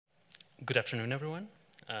Good afternoon, everyone.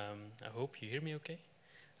 I hope you hear me okay.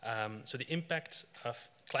 So the impact of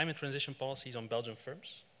climate transition policies on Belgian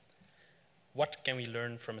firms. What can we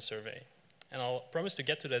learn from a survey? And I'll promise to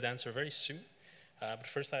get to that answer very soon. But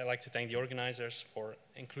first, I'd like to thank the organizers for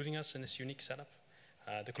including us in this unique setup.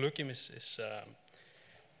 The colloquium is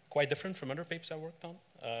quite different from other papers I worked on.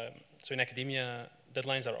 So in academia,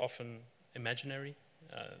 deadlines are often imaginary.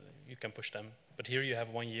 You can push them. But here you have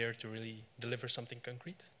 1 year to really deliver something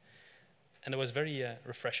concrete. And it was very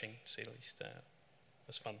refreshing, to say the least. It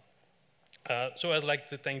was fun. So I'd like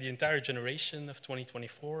to thank the entire generation of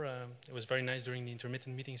 2024. It was very nice during the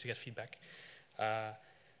intermittent meetings to get feedback.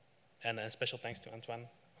 And a special thanks to Antoine,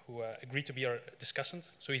 who agreed to be our discussant.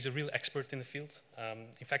 So he's a real expert in the field.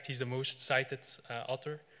 In fact, he's the most cited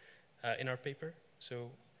author in our paper. So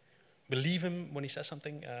believe him when he says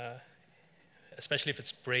something, especially if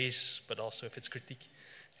it's praise, but also if it's critique.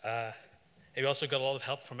 We also got a lot of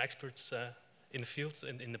help from experts in the field,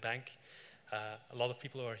 in the bank. A lot of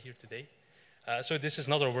people who are here today. So this is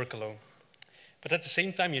not our work alone. But at the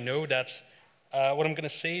same time, you know that what I'm going to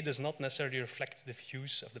say does not necessarily reflect the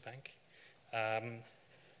views of the bank.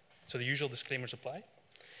 So the usual disclaimers apply.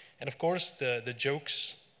 And of course, the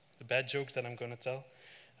jokes, the bad jokes that I'm going to tell,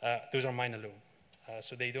 those are mine alone.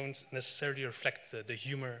 So they don't necessarily reflect the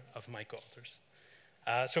humor of my co-authors.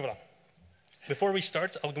 So voilà. Before we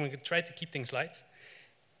start, I'm going to try to keep things light,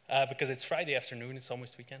 because it's Friday afternoon, it's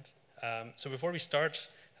almost weekend. So before we start,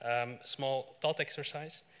 a small thought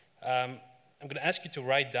exercise. I'm going to ask you to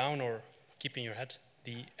write down or keep in your head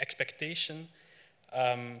the expectation,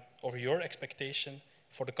 or your expectation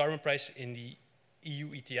for the carbon price in the EU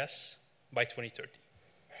ETS by 2030.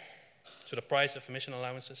 So the price of emission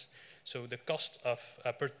allowances, so the cost of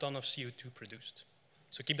per ton of CO2 produced.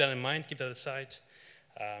 So keep that in mind, keep that aside.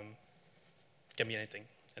 Can be anything.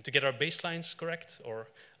 And to get our baselines correct or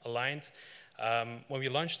aligned, when we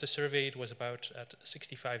launched the survey, it was about at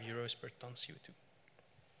 65 euros per ton CO2.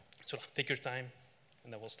 So take your time,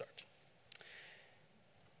 and then we'll start.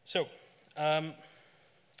 So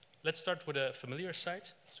let's start with a familiar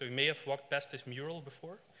site. So you may have walked past this mural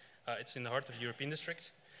before. It's in the heart of the European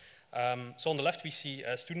district. So on the left, we see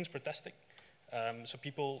students protesting. So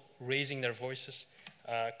people raising their voices,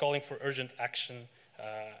 calling for urgent action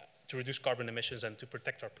to reduce carbon emissions and to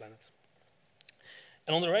protect our planet.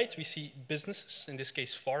 And on the right, we see businesses, in this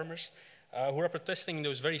case farmers, who are protesting in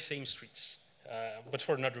those very same streets, but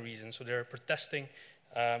for another reason. So they're protesting,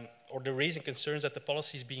 or they're raising concerns that the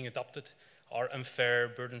policies being adopted are unfair,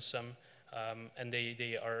 burdensome, and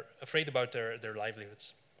they are afraid about their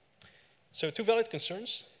livelihoods. So two valid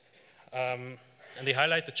concerns, and they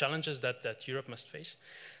highlight the challenges that Europe must face,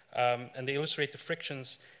 and they illustrate the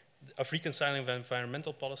frictions of reconciling the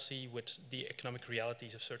environmental policy with the economic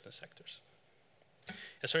realities of certain sectors.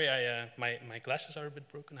 Sorry, my glasses are a bit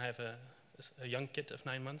broken. I have a young kid of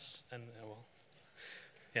 9 months, and well,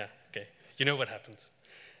 yeah, okay, you know what happened.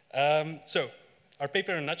 So our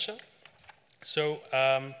paper in a nutshell. So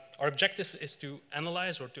our objective is to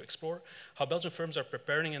analyze or to explore how Belgian firms are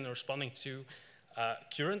preparing and responding to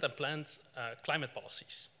current and planned climate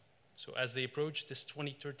policies. So as they approach this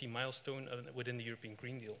 2030 milestone within the European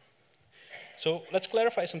Green Deal. So let's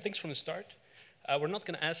clarify some things from the start. We're not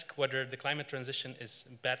going to ask whether the climate transition is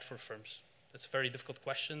bad for firms. That's a very difficult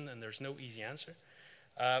question, and there's no easy answer.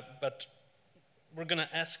 But we're going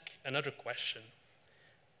to ask another question.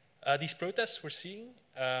 These protests we're seeing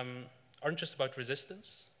aren't just about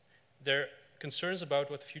resistance. They're concerns about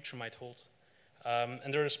what the future might hold,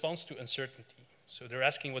 and their response to uncertainty. So they're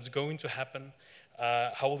asking what's going to happen,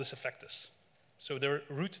 how will this affect us? So they're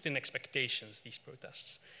rooted in expectations, these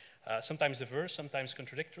protests. Sometimes diverse, sometimes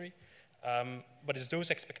contradictory, but it's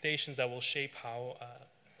those expectations that will shape how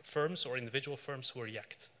firms or individual firms will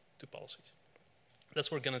react to policies.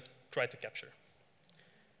 That's what we're going to try to capture.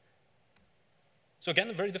 So again,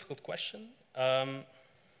 a very difficult question, and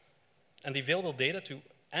the available data to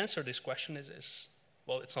answer this question is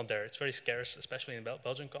well, it's not there. It's very scarce, especially in the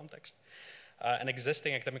Belgian context. And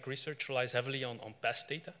existing academic research relies heavily on past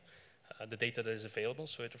data, the data that is available,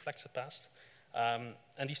 so it reflects the past.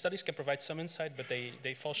 And these studies can provide some insight, but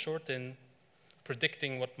they fall short in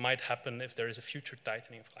predicting what might happen if there is a future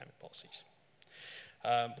tightening of climate policies.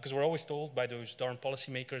 Because we're always told by those darn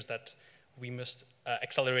policymakers that we must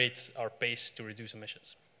accelerate our pace to reduce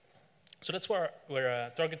emissions. So that's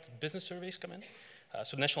where targeted business surveys come in.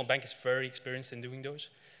 So the National Bank is very experienced in doing those.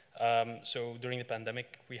 So during the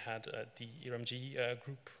pandemic, we had the ERMG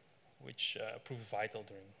group, which proved vital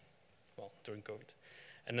during COVID.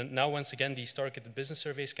 And then now, once again, these targeted business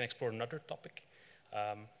surveys can explore another topic,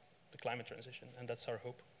 the climate transition, and that's our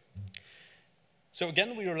hope. So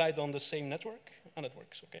again, we relied on the same network, and it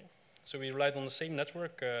works, okay. So we relied on the same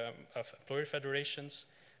network of employer federations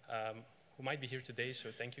who might be here today, so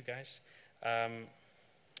thank you guys.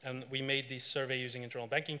 And we made this survey using internal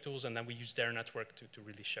banking tools, and then we used their network to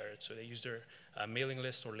really share it. So they used their mailing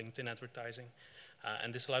list or LinkedIn advertising.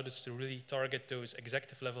 And this allowed us to really target those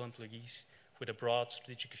executive level employees with a broad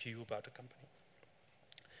strategic view about the company.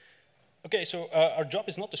 Okay, so our job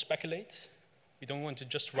is not to speculate. We don't want to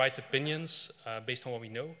just write opinions based on what we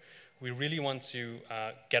know. We really want to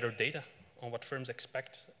gather data on what firms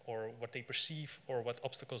expect or what they perceive or what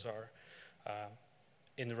obstacles are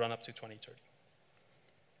in the run-up to 2030.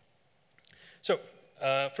 So,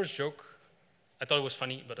 first joke. I thought it was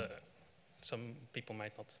funny, but some people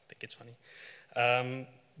might not think it's funny.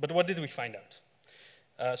 But what did we find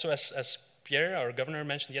out? So as Pierre, our governor,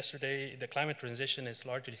 mentioned yesterday, the climate transition is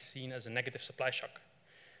largely seen as a negative supply shock.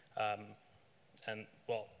 And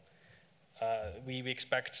well, we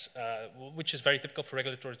expect, which is very typical for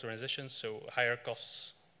regulatory transitions, so higher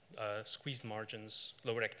costs, squeezed margins,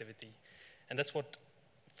 lower activity. And that's what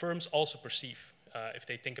firms also perceive if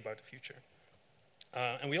they think about the future.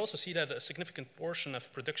 And we also see that a significant portion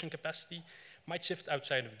of production capacity might shift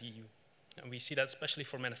outside of the EU. And we see that especially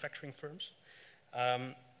for manufacturing firms,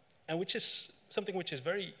 and which is something which is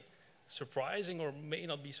very surprising or may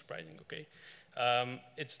not be surprising, okay?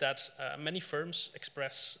 It's that many firms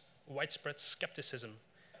express widespread skepticism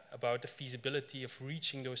about the feasibility of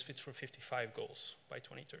reaching those Fit for 55 goals by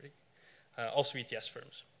 2030, also ETS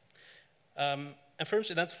firms. And firms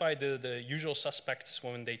identify the usual suspects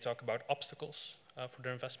when they talk about obstacles for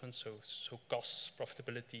their investments, so costs,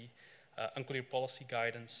 profitability, unclear policy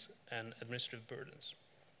guidance, and administrative burdens.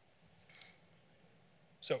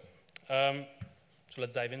 So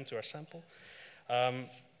let's dive into our sample.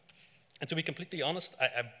 And to be completely honest,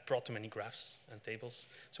 I brought too many graphs and tables,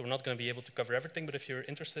 so we're not going to be able to cover everything, but if you're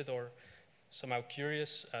interested or somehow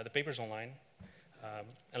curious, the paper's online,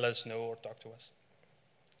 and let us know or talk to us.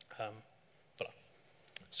 Voilà.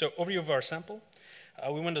 So overview of our sample.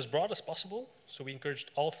 We went as broad as possible, so we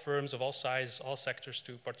encouraged all firms of all sizes, all sectors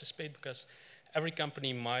to participate because every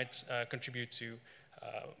company might contribute to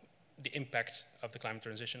the impact of the climate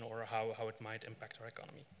transition or how it might impact our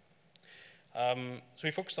economy. So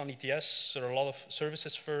we focused on ETS, so there are a lot of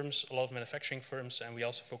services firms, a lot of manufacturing firms, and we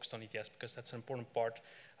also focused on ETS because that's an important part,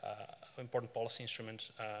 important policy instrument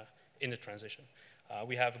in the transition.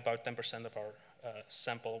 We have about 10% of our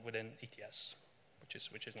sample within ETS,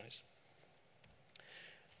 which is nice.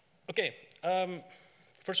 Okay,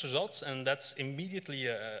 first results, and that's immediately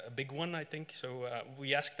a big one, I think. So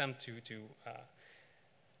we asked them to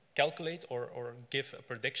calculate or give a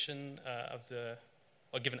prediction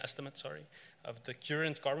or give an estimate, sorry, of the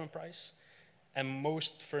current carbon price, and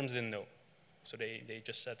most firms didn't know. So they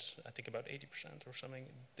just said, I think about 80% or something,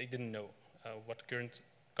 they didn't know what the current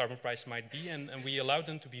carbon price might be, and we allowed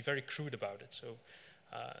them to be very crude about it. So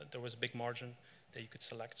there was a big margin that you could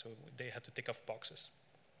select, so they had to tick off boxes.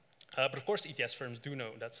 But of course, ETS firms do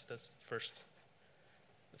know. That's the first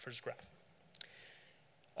graph.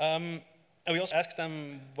 And we also asked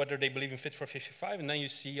them whether they believe in Fit for 55, and then you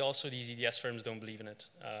see also these ETS firms don't believe in it,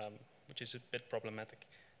 which is a bit problematic.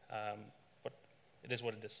 But it is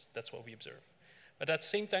what it is. That's what we observe. But at the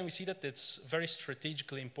same time, we see that it's very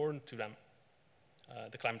strategically important to them,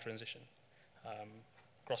 the climate transition,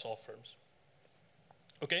 across all firms.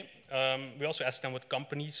 Okay, we also asked them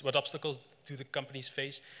what obstacles do the companies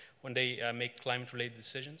face when they make climate-related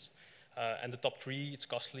decisions. And the top three, it's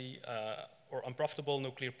costly or unprofitable,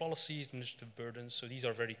 no clear policies, administrative burdens. So these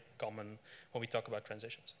are very common when we talk about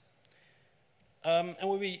transitions. And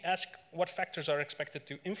when we ask what factors are expected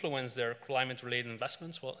to influence their climate-related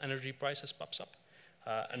investments, well, energy prices pops up.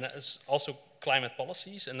 And that is also climate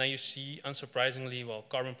policies. And then you see, unsurprisingly, well,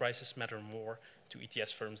 carbon prices matter more to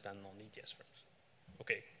ETS firms than non-ETS firms.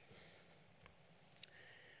 Okay.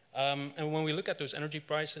 And when we look at those energy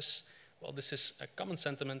prices, well, this is a common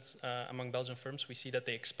sentiment among Belgian firms. We see that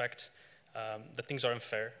they expect that things are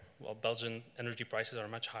unfair. Well, Belgian energy prices are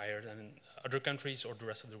much higher than in other countries or the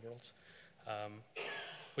rest of the world,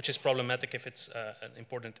 which is problematic if it's an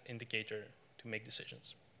important indicator to make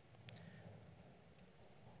decisions.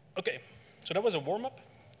 Okay, so that was a warm-up.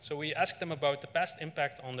 So we asked them about the past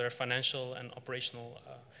impact on their financial and operational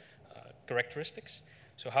characteristics.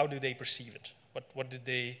 So how do they perceive it? What did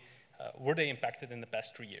they, were they impacted in the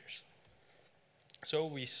past 3 years? So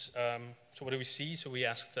so what do we see? So we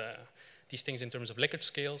asked these things in terms of Likert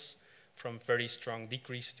scales, from very strong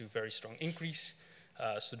decrease to very strong increase.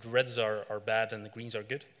 So the reds are bad and the greens are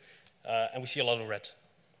good. And we see a lot of red.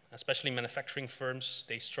 especially manufacturing firms,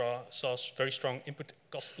 they saw very strong input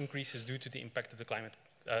cost increases due to the impact of the climate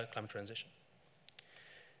transition.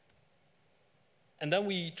 And then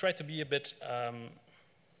we tried to be a bit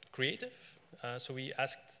creative. So we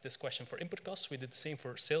asked this question for input costs. We did the same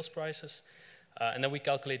for sales prices. And then we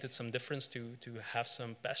calculated some difference to have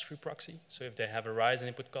some pass-through proxy. So if they have a rise in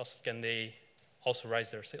input costs, can they also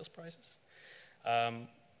rise their sales prices?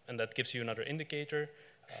 And that gives you another indicator.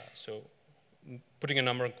 So putting a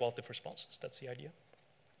number on qualitative responses, that's the idea.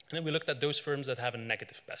 And then we looked at those firms that have a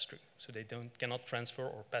negative pass-through. So they cannot transfer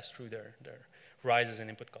or pass through their rises in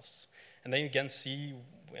input costs. And then you again see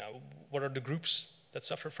what are the groups that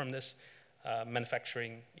suffer from this,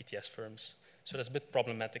 manufacturing, ETS firms. So that's a bit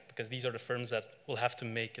problematic because these are the firms that will have to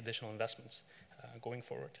make additional investments going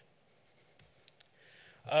forward.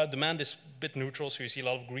 Demand is a bit neutral, so you see a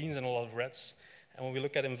lot of greens and a lot of reds. And when we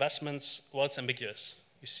look at investments, well, it's ambiguous.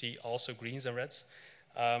 You see also greens and reds.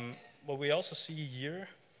 But we also see here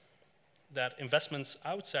that investments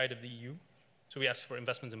outside of the EU, so we asked for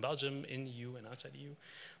investments in Belgium, in the EU, and outside the EU.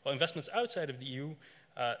 Well, investments outside of the EU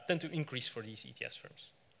tend to increase for these ETS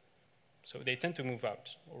firms. So they tend to move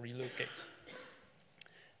out or relocate.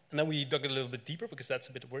 And then we dug a little bit deeper because that's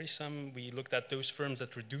a bit worrisome. We looked at those firms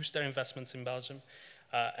that reduced their investments in Belgium,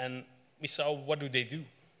 and we saw what do they do?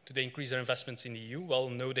 Do they increase their investments in the EU? Well,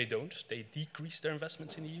 no, they don't. They decrease their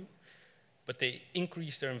investments in the EU, but they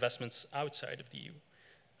increase their investments outside of the EU.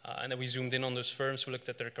 And then we zoomed in on those firms. We looked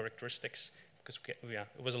at their characteristics because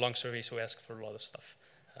it was a long survey, so we asked for a lot of stuff.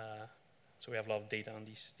 So we have a lot of data on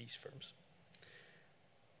these firms.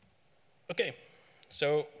 Okay,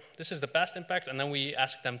 so this is the past impact, and then we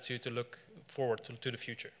asked them to look forward to the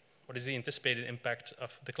future. What is the anticipated impact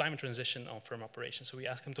of the climate transition on firm operations? So we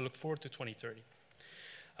asked them to look forward to 2030.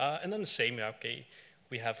 And then the same, okay,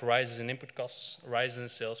 we have rises in input costs, rises in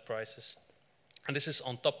sales prices, and this is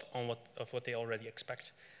on top of what they already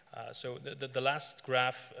expect. So the last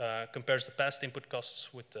graph compares the past input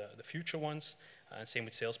costs with the future ones, and same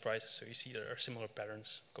with sales prices, so you see there are similar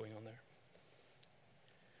patterns going on there.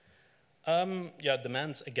 Yeah,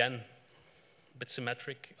 demand, again, a bit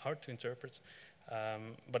symmetric, hard to interpret,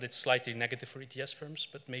 but it's slightly negative for ETS firms,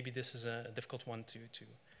 but maybe this is a difficult one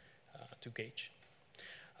to gauge.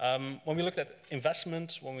 When we looked at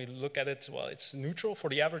investment, when we look at it, well, it's neutral for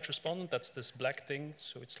the average respondent. That's this black thing,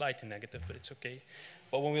 so it's slightly negative, but it's okay.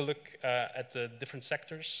 But when we look at the different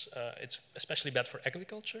sectors, it's especially bad for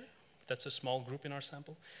agriculture. That's a small group in our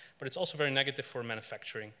sample, but it's also very negative for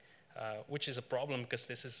manufacturing, which is a problem because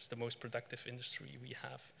this is the most productive industry we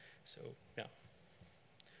have. So, yeah,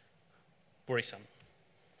 worrisome.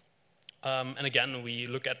 And again, we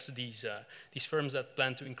look at these firms that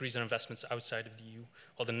plan to increase their investments outside of the EU,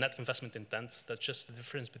 or the net investment intent. That's just the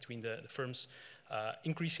difference between the firms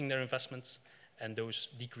increasing their investments and those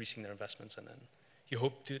decreasing their investments. And then you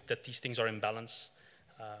hope that these things are in balance,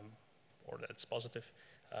 or that it's positive.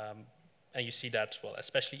 And you see that, well,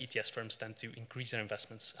 especially ETS firms tend to increase their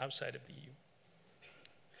investments outside of the EU.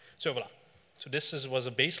 So voila. So this was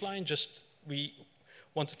a baseline. Just we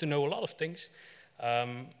wanted to know a lot of things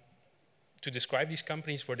to describe these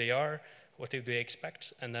companies, where they are, what do they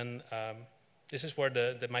expect, and then this is where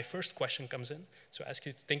my first question comes in. So I ask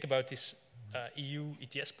you to think about this EU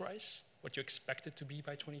ETS price, what you expect it to be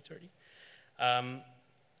by 2030.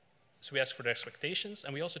 So we ask for their expectations,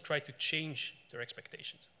 and we also try to change their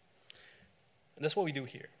expectations. And that's what we do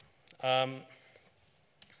here.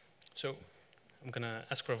 So I'm going to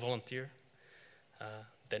ask for a volunteer.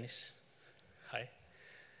 Dennis, hi.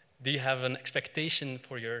 Do you have an expectation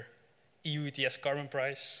for your EU ETS carbon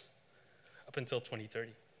price up until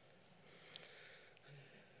 2030?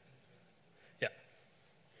 Yeah.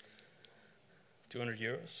 200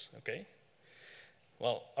 euros, okay.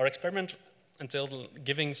 Well, our experiment entailed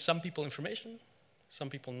giving some people information, some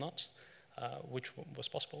people not, which was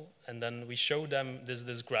possible. And then we showed them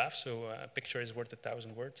this graph, so a picture is worth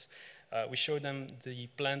 1,000 words. We showed them the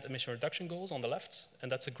planned emission reduction goals on the left,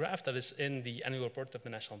 and that's a graph that is in the annual report of the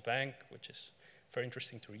National Bank, which is very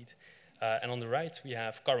interesting to read. And on the right, we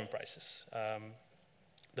have carbon prices.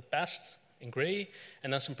 The past in gray,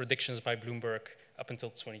 and then some predictions by Bloomberg up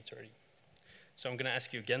until 2030. So I'm going to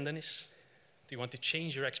ask you again, Dennis, do you want to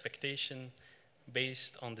change your expectation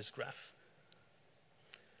based on this graph?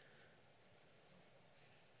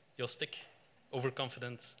 You'll stick?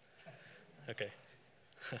 Overconfident? Okay.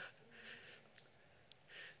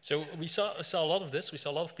 So we saw a lot of this. We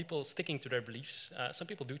saw a lot of people sticking to their beliefs. Some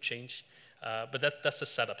people do change, but that's the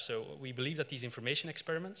setup. So we believe that these information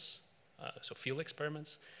experiments, so field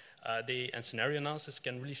experiments, and scenario analysis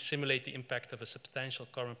can really simulate the impact of a substantial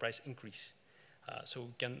carbon price increase So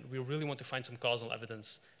we really want to find some causal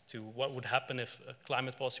evidence to what would happen if a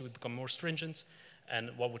climate policy would become more stringent and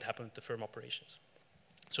what would happen to firm operations.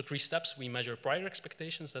 So 3 steps: we measure prior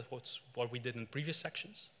expectations, that's what we did in previous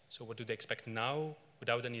sections. So what do they expect now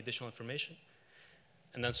without any additional information?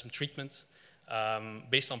 And then some treatment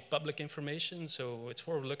based on public information. So it's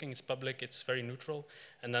forward-looking, it's public, it's very neutral.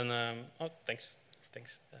 And then, oh, thanks,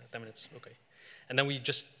 10 minutes, okay. And then we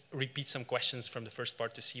just repeat some questions from the first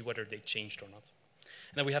part to see whether they changed or not.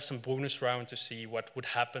 And then we have some bonus round to see what would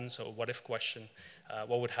happen, so what if question,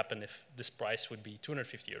 what would happen if this price would be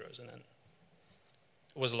 250 euros, and then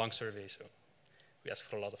it was a long survey, so we asked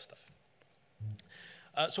for a lot of stuff.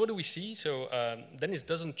 So what do we see? So Dennis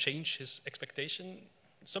doesn't change his expectation.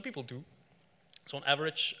 Some people do. So on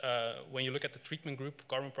average, when you look at the treatment group,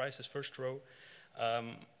 carbon prices, first row,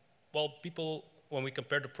 well, people, when we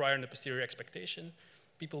compare the prior and the posterior expectation,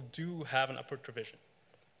 people do have an upward revision,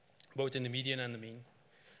 both in the median and the mean,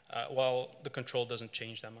 while the control doesn't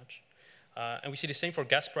change that much. And we see the same for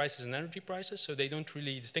gas prices and energy prices, so they don't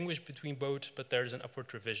really distinguish between both, but there's an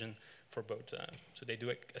upward revision for both. So they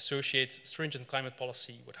do associate stringent climate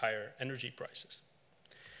policy with higher energy prices.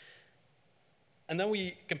 And then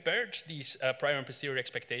we compared these prior and posterior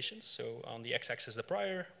expectations. So on the x-axis the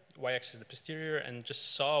prior, y-axis the posterior, and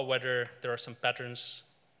just saw whether there are some patterns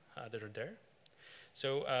that are there.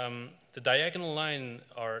 So the diagonal line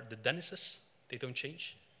are the Dennises, they don't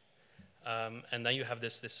change. And then you have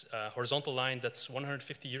this horizontal line that's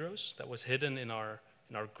 150 euros that was hidden in our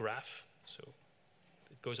graph. So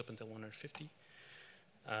it goes up until 150.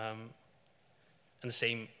 And the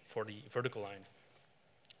same for the vertical line.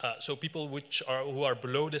 So people who are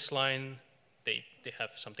below this line, they have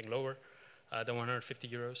something lower than 150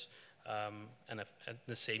 euros. And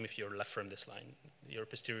the same if you're left from this line. Your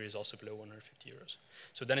posterior is also below 150 euros.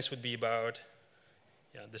 So then it would be about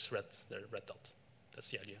this red dot. That's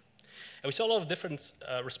the idea. And we saw a lot of different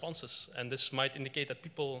responses, and this might indicate that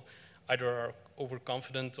people either are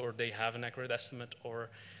overconfident or they have an accurate estimate, or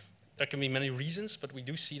there can be many reasons, but we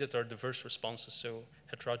do see that there are diverse responses, so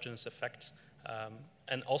heterogeneous effects.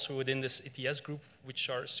 And also within this ETS group, which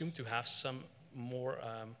are assumed to have some more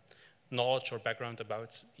knowledge or background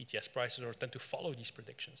about ETS prices or tend to follow these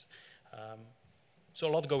predictions. So a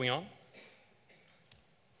lot going on.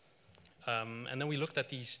 And then we looked at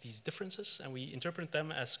these differences and we interpreted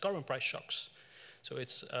them as carbon price shocks. So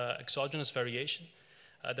it's exogenous variation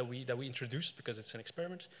that we introduced because it's an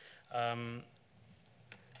experiment.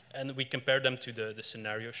 And we compared them to the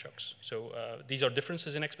scenario shocks. So these are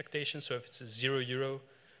differences in expectations. So if it's a €0,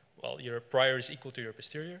 well, your prior is equal to your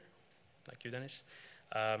posterior, like you, Dennis.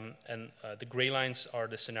 And the gray lines are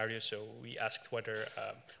the scenarios. So we asked whether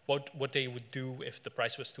what they would do if the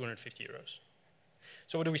price was 250 euros.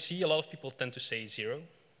 So what do we see? A lot of people tend to say 0.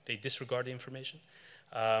 They disregard the information.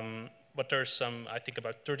 But there's some, I think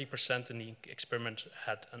about 30% in the experiment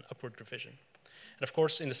had an upward revision. And of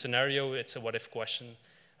course, in the scenario, it's a what-if question.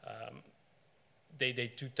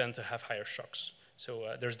 They do tend to have higher shocks.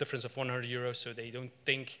 So there's a difference of 100 euros, so they don't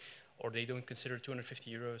think or they don't consider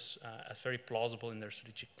 250 euros as very plausible in their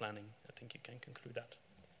strategic planning. I think you can conclude that.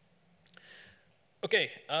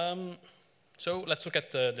 Okay, so let's look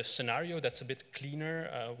at the scenario that's a bit cleaner.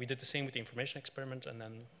 We did the same with the information experiment, and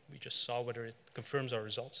then we just saw whether it confirms our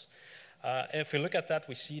results. If we look at that,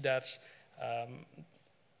 we see that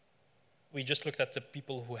we just looked at the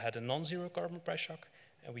people who had a non-zero carbon price shock,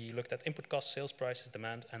 and we looked at input costs, sales prices,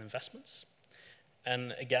 demand, and investments.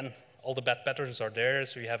 And again, all the bad patterns are there.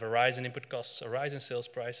 So you have a rise in input costs, a rise in sales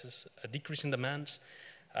prices, a decrease in demand,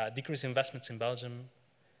 a decrease in investments in Belgium,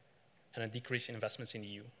 and a decrease in investments in the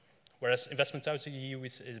EU. Whereas investments out of the EU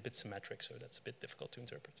is a bit symmetric, so that's a bit difficult to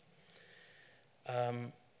interpret.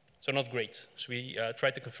 So not great. So we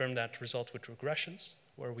tried to confirm that result with regressions,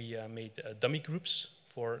 where we made dummy groups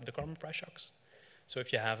for the carbon price shocks. So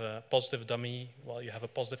if you have a positive dummy, well, you have a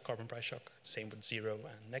positive carbon price shock, same with 0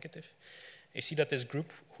 and negative. You see that this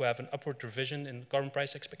group who have an upward revision in carbon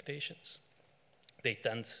price expectations, they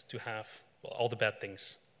tend to have, well, all the bad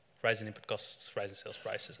things, rise in input costs, rise in sales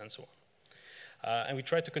prices, and so on. And we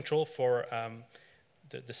tried to control for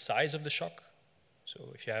the size of the shock.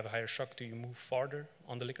 So if you have a higher shock, do you move farther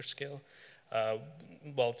on the Likert scale?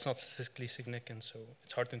 Well, it's not statistically significant, so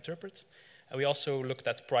it's hard to interpret. And we also looked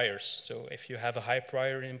at priors. So if you have a high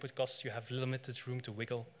prior in input costs, you have limited room to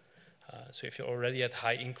wiggle. So if you're already at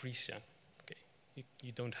high increase, yeah, okay,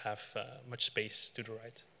 you don't have much space to the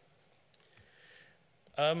right.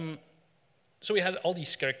 So we had all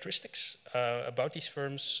these characteristics about these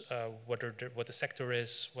firms, what the sector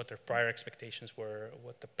is, what their prior expectations were,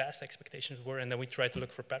 what the past expectations were, and then we tried to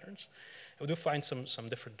look for patterns. And we do find some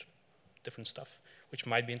different different stuff, which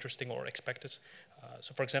might be interesting or expected.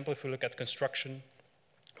 So for example, if we look at construction,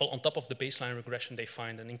 well, on top of the baseline regression, they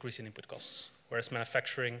find an increase in input costs. Whereas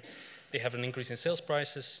manufacturing, they have an increase in sales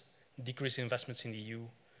prices, decrease in investments in the EU,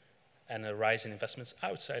 and a rise in investments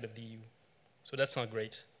outside of the EU. So that's not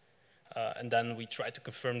great. And then we tried to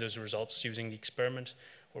confirm those results using the experiment,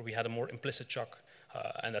 where we had a more implicit shock,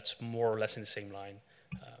 and that's more or less in the same line,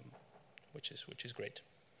 which is great.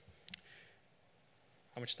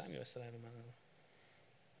 How much time do I still have?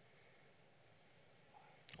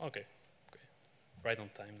 Okay, right on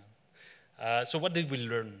time then. So what did we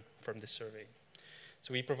learn from this survey?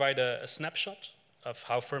 So we provide a snapshot of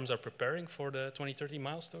how firms are preparing for the 2030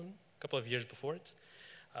 milestone, a couple of years before it.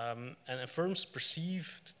 And firms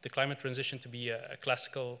perceived the climate transition to be a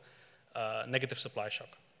classical negative supply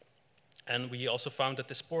shock. And we also found that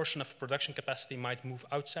this portion of production capacity might move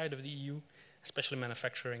outside of the EU, especially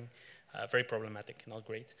manufacturing, very problematic, not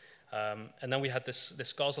great. And then we had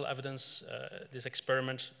this causal evidence, this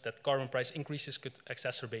experiment that carbon price increases could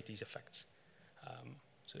exacerbate these effects.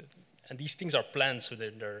 And these things are planned, so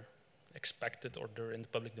they're expected or they're in the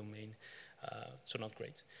public domain, so not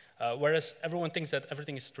great. Whereas everyone thinks that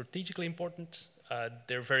everything is strategically important,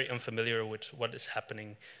 they're very unfamiliar with what is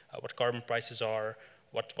happening, what carbon prices are,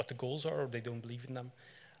 what the goals are, or they don't believe in them.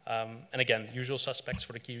 And again, usual suspects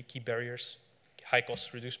for the key barriers: high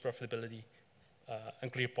costs, reduced profitability,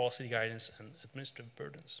 unclear policy guidance, and administrative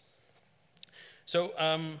burdens. So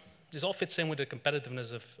this all fits in with the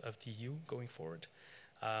competitiveness of the EU going forward.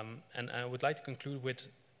 And I would like to conclude with,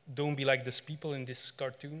 don't be like these people in this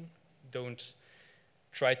cartoon. Don't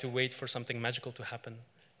try to wait for something magical to happen.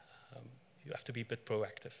 You have to be a bit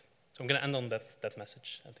proactive. So I'm going to end on that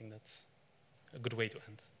message. I think that's a good way to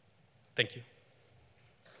end. Thank you.